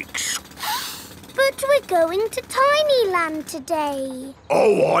it takes. But we're going to Tinyland today.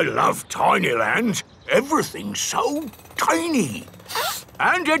 Oh, I love Tinyland. Everything's so tiny.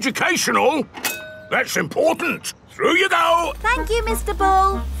 And educational. That's important. Through you go. Thank you, Mr.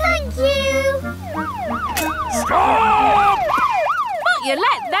 Bull. Thank you. Stop! But you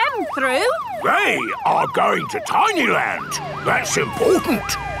let them through. They are going to Tinyland. That's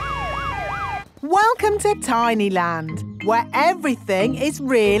important. Welcome to Tinyland, where everything is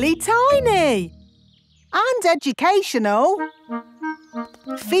really tiny. And educational.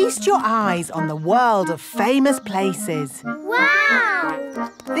 Feast your eyes on the world of famous places. Wow!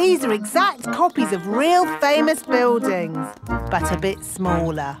 These are exact copies of real famous buildings, but a bit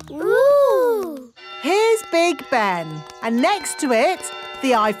smaller. Ooh! Here's Big Ben, and next to it,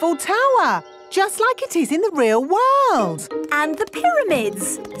 the Eiffel Tower, just like it is in the real world. And the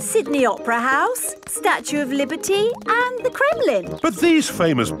pyramids, Sydney Opera House, Statue of Liberty and the Kremlin. But these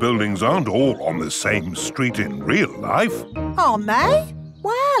famous buildings aren't all on the same street in real life. Aren't they?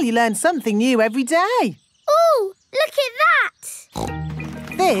 Well, you learn something new every day. Ooh, look at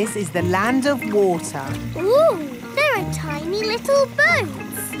that! This is the land of water. Ooh, there are tiny little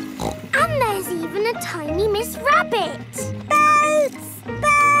boats. And there's even a tiny Miss Rabbit. Boats!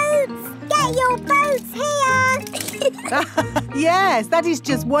 Boats! Get your boats here! Yes, that is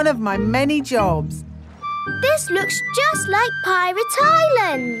just one of my many jobs. This looks just like Pirate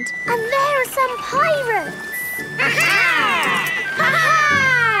Island. And there are some pirates.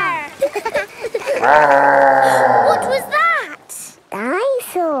 What was that?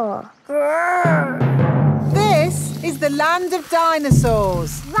 Dinosaur. This is the land of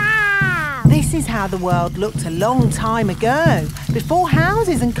dinosaurs. Wow! This is how the world looked a long time ago, before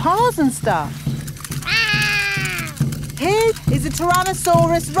houses and cars and stuff. Here is a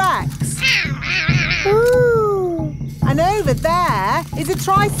Tyrannosaurus Rex. Ooh! And over there is a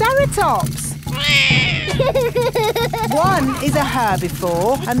Triceratops. One is a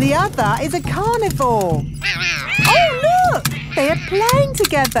herbivore and the other is a carnivore. Oh, look! They are playing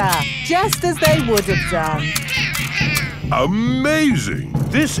together, just as they would have done. Amazing!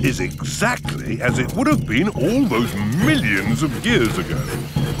 This is exactly as it would have been all those millions of years ago.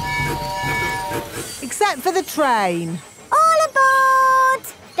 Except for the train. All aboard!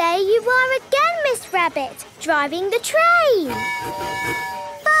 There you are again, Miss Rabbit, driving the train.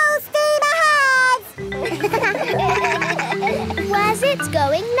 Full steam ahead! Where's it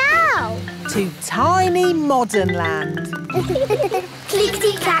going now? To tiny modern land.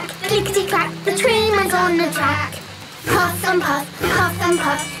 Clickety-clack, clickety-clack, the train went on the track. Puff and puff,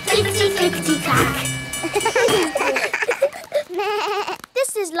 clickety-clickety-clack.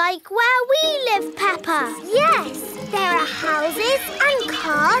 This is like where we live, Peppa. Yes, there are houses and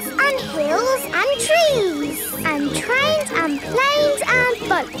cars and hills and trees and trains and planes and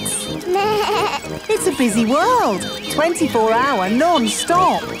boats. It's a busy world. 24-hour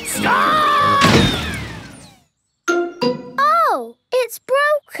non-stop. Stop! Oh, it's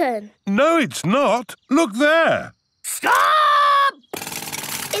broken. No, it's not. Look there. Stop!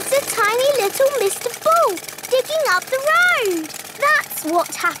 It's a tiny little Mr. Bull digging up the road. That's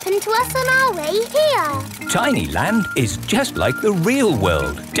what happened to us on our way here. Tinyland is just like the real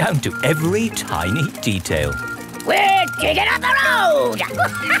world, down to every tiny detail. We're digging up the road!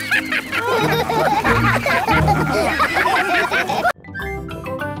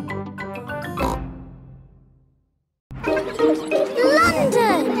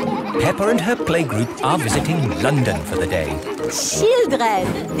 London! Peppa and her playgroup are visiting London for the day.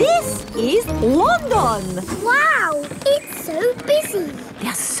 Children, this is London. Wow, it's so busy.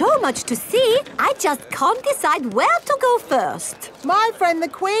 There's so much to see, I just can't decide where to go first. My friend the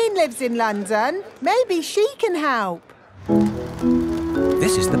Queen lives in London. Maybe she can help.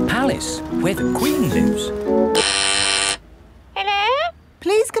 This is the palace where the Queen lives. Hello?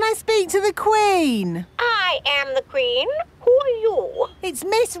 Please, can I speak to the Queen? I am the Queen. Who are you? It's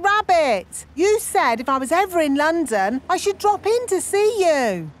Miss Rabbit. You said if I was ever in London, I should drop in to see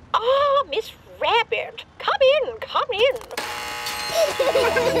you. Ah, Miss Rabbit. Come in, come in.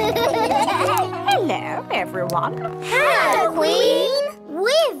 Hello, everyone. Hello, Queen.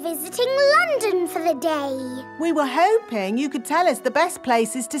 We're visiting London for the day. We were hoping you could tell us the best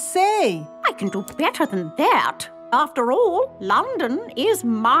places to see. I can do better than that. After all, London is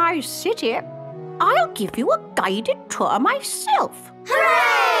my city. I'll give you a guided tour myself.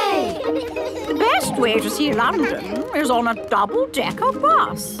 Hooray! The best way to see London is on a double-decker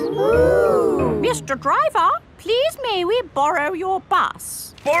bus. Ooh. Mr. Driver, please may we borrow your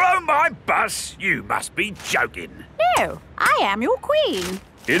bus? Borrow my bus? You must be joking. No, I am your queen.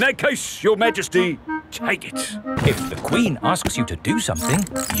 In that case, Your Majesty, take it. If the Queen asks you to do something,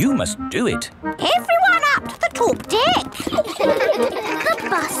 you must do it. Everyone up to the top deck. The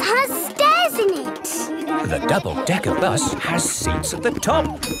bus has stairs in it. The double-decker bus has seats at the top.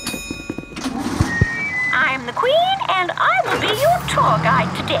 I'm the Queen and I will be your tour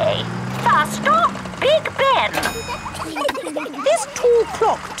guide today. First stop, Big Ben. This tall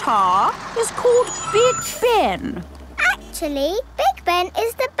clock tower is called Big Ben. Actually, Big Ben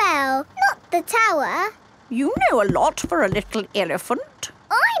is the bell, not the tower. You know a lot for a little elephant.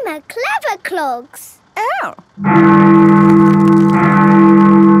 I'm a clever clogs. Oh.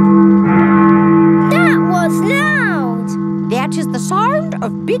 That was loud. That is the sound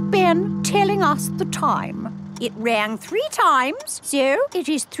of Big Ben telling us the time. It rang 3 times, so it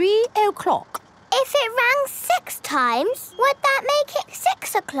is 3 o'clock. If it rang 6 times, would that make it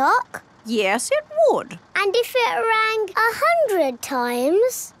 6 o'clock? Yes, it would. And if it rang 100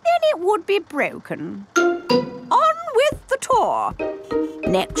 times? Then it would be broken. On with the tour.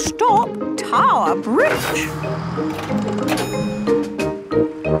 Next stop, Tower Bridge.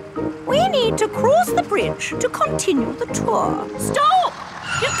 We need to cross the bridge to continue the tour. Stop!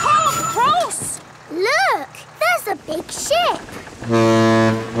 You can't cross! Look, there's a big ship.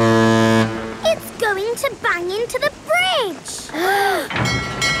 It's going to bang into the bridge.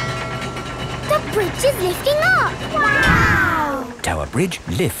 The bridge is lifting up. Wow! Tower Bridge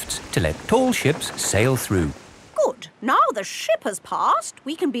lifts to let tall ships sail through. Good. Now the ship has passed,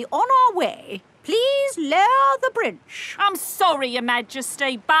 we can be on our way. Please lower the bridge. I'm sorry, Your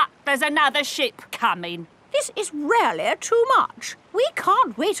Majesty, but there's another ship coming. This is really too much. We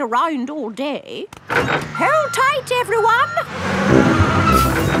can't wait around all day. Hold tight, everyone.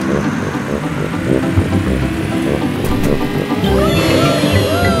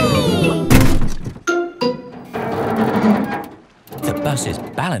 The bus is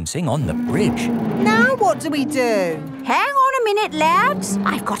balancing on the bridge. Now what do we do? Hang on a minute, lads.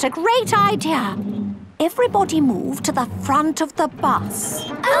 I've got a great idea. Everybody move to the front of the bus.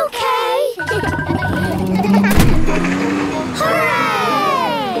 Okay.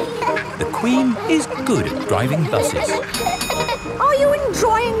 Hooray! The Queen is good at driving buses. Are you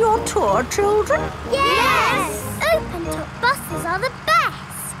enjoying your tour, children? Yes! Open-top buses are the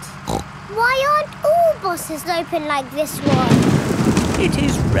best. Why aren't all buses open like this one? It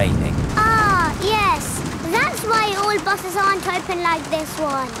is raining. Ah, yes. That's why all buses aren't open like this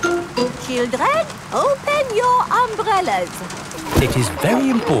one. Children, open your umbrellas. It is very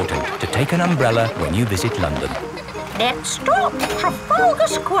important to take an umbrella when you visit London. Next stop, Trafalgar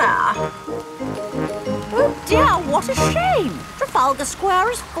Square. Oh dear, what a shame. Trafalgar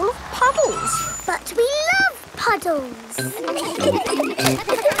Square is full of puddles. But we love puddles.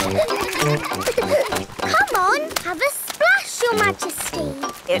 Come on, have a splash, Your Majesty.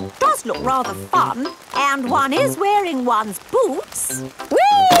 It does look rather fun, and one is wearing one's boots.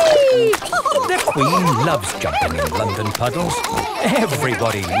 Whee! The Queen loves jumping in London puddles.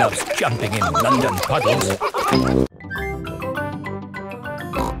 Everybody loves jumping in London puddles.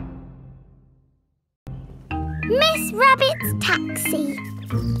 Miss Rabbit's taxi.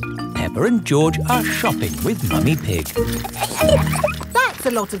 Peppa and George are shopping with Mummy Pig. That's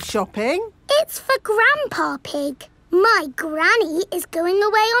a lot of shopping. It's for Grandpa Pig. My granny is going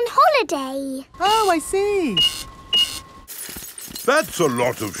away on holiday. Oh, I see. That's a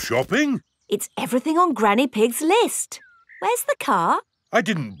lot of shopping. It's everything on Granny Pig's list. Where's the car? I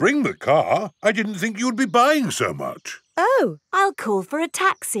didn't bring the car. I didn't think you'd be buying so much. Oh, I'll call for a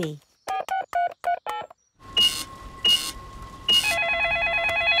taxi.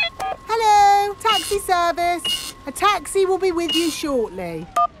 Hello, taxi service. A taxi will be with you shortly.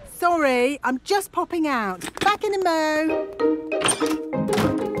 Sorry, I'm just popping out. Back in a mo.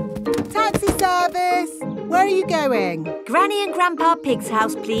 Taxi service. Where are you going? Granny and Grandpa Pig's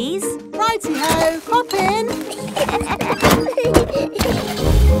house, please. Righty-ho, hop in.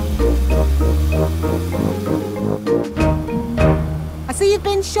 I see you've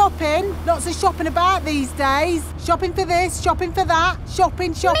been shopping. Lots of shopping about these days. Shopping for this, shopping for that.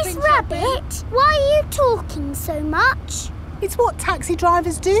 Shopping. Miss Rabbit, why are you talking so much? It's what taxi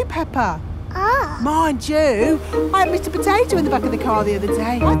drivers do, Peppa. Ah. Mind you, I had Mr. Potato in the back of the car the other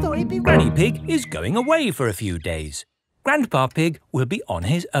day. I thought he'd be... Granny Pig is going away for a few days. Grandpa Pig will be on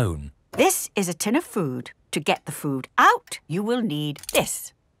his own. This is a tin of food. To get the food out, you will need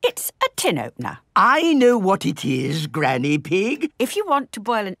this. It's a tin opener. I know what it is, Granny Pig. If you want to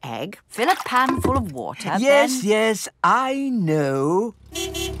boil an egg, fill a pan full of water, Yes, I know.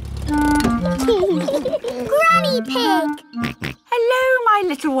 Granny Pig! Hello, my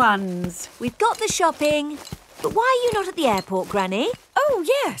little ones. We've got the shopping. But why are you not at the airport, Granny? Oh,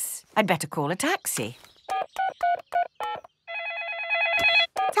 yes. I'd better call a taxi.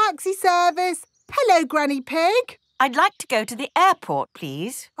 Taxi service. Hello, Granny Pig. I'd like to go to the airport,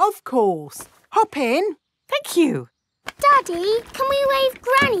 please. Of course. Hop in. Thank you. Daddy, can we wave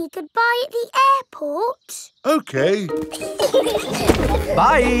Granny goodbye at the airport? OK.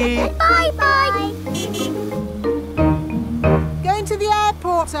 Bye. Bye-bye. Going to the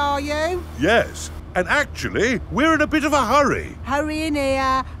airport, are you? Yes. And actually, we're in a bit of a hurry. Hurry in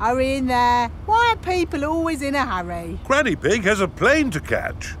here, hurry in there. Why are people always in a hurry? Granny Pig has a plane to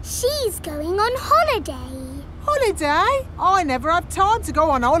catch. She's going on holiday. Holiday? I never have time to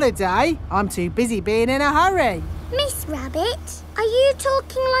go on holiday. I'm too busy being in a hurry. Miss Rabbit, are you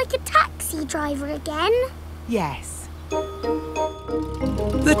talking like a taxi driver again? Yes.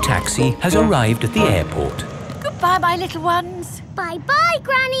 The taxi has arrived at the airport. Goodbye, my little ones. Bye-bye,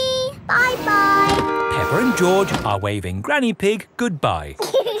 Granny. Bye-bye. Peppa and George are waving Granny Pig goodbye.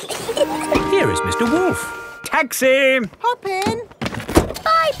 Here is Mr. Wolf. Taxi! Hop in.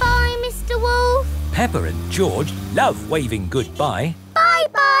 Bye-bye, Mr. Wolf. Peppa and George love waving goodbye.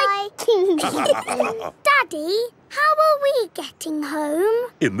 Bye-bye. Daddy, how are we getting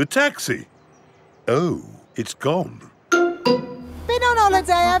home? In the taxi. Oh, it's gone. Been on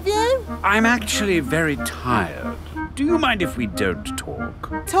holiday, have you? I'm actually very tired. Do you mind if we don't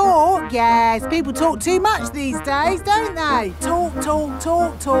talk? Talk? Yes. People talk too much these days, don't they? Talk.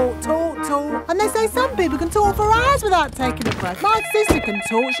 And they say some people can talk for hours without taking a break. My sister can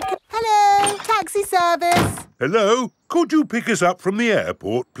talk. She can... Hello, taxi service. Hello. Could you pick us up from the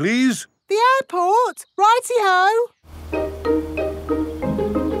airport, please? The airport? Righty-ho.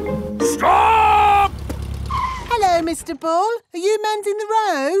 Stop! Hello, Mr. Bull. Are you mending the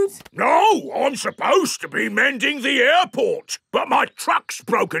road? No, I'm supposed to be mending the airport, but my truck's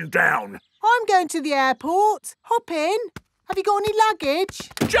broken down. I'm going to the airport. Hop in. Have you got any luggage?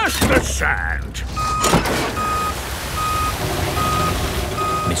 Just the sand.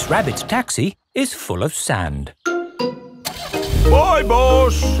 Miss Rabbit's taxi is full of sand. Bye,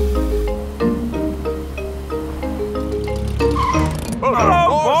 boss. Hello,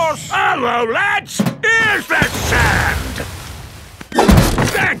 boss. Hello, lads. Here's the sand.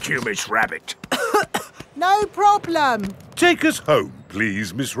 Thank you, Miss Rabbit. No problem. Take us home,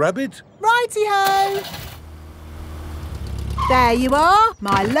 please, Miss Rabbit. Righty-ho. There you are,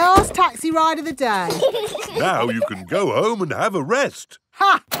 my last taxi ride of the day. Now you can go home and have a rest.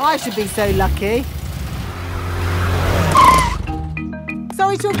 Ha! I should be so lucky.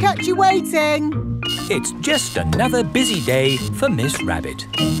 Sorry to have kept you waiting. It's just another busy day for Miss Rabbit.